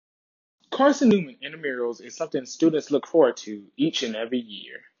Carson Newman intramurals is something students look forward to each and every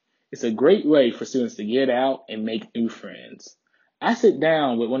year. It's a great way for students to get out and make new friends. I sit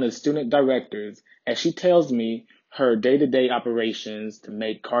down with one of the student directors as she tells me her day-to-day operations to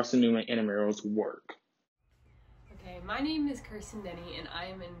make Carson Newman intramurals work. Okay, my name is Carson Denny, and I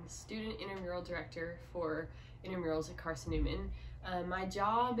am a student intramural director for intramurals at Carson Newman. My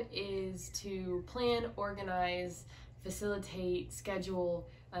job is to plan, organize, facilitate, schedule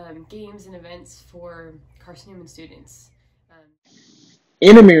games and events for Carson Newman students.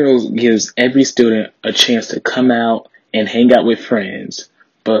 Intramurals gives every student a chance to come out and hang out with friends,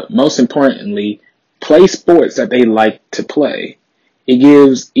 but most importantly, play sports that they like to play. It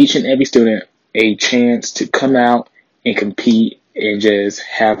gives each and every student a chance to come out and compete and just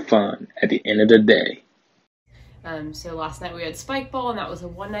have fun at the end of the day. So last night we had spike ball, and that was a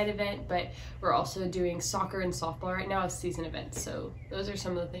one-night event, but we're also doing soccer and softball right now as season events. So those are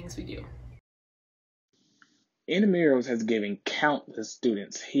some of the things we do. Intramurals has given countless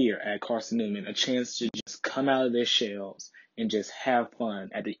students here at Carson Newman a chance to just come out of their shells and just have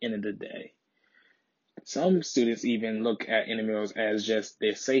fun at the end of the day. Some students even look at intramurals as just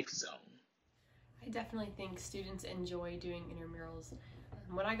their safe zone. I definitely think students enjoy doing intramurals.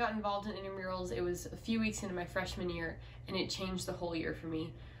 When I got involved in intramurals, it was a few weeks into my freshman year, and it changed the whole year for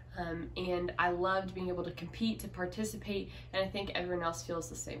me. And I loved being able to compete, to participate, and I think everyone else feels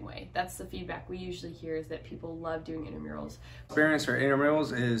the same way. That's the feedback we usually hear, is that people love doing intramurals. Experience for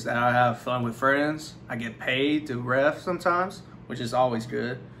intramurals is that I have fun with friends. I get paid to ref sometimes, which is always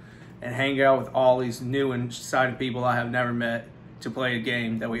good, and hang out with all these new and exciting people I have never met to play a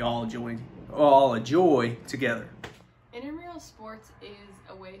game that we all enjoy together. Intramural sports is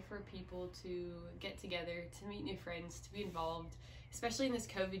a way for people to get together, to meet new friends, to be involved. Especially in this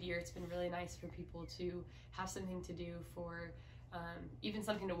COVID year, it's been really nice for people to have something to do, for even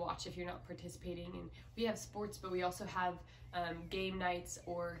something to watch if you're not participating. And we have sports, but we also have game nights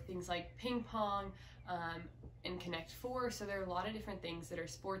or things like ping pong and Connect Four. So there are a lot of different things that are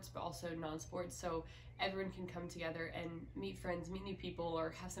sports, but also non-sports. So everyone can come together and meet friends, meet new people,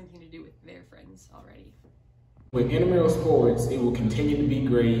 or have something to do with their friends already. With intramural sports, it will continue to be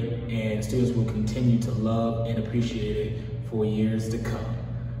great, and students will continue to love and appreciate it for years to come.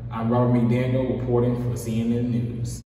 I'm Robert McDaniel reporting for CNN News.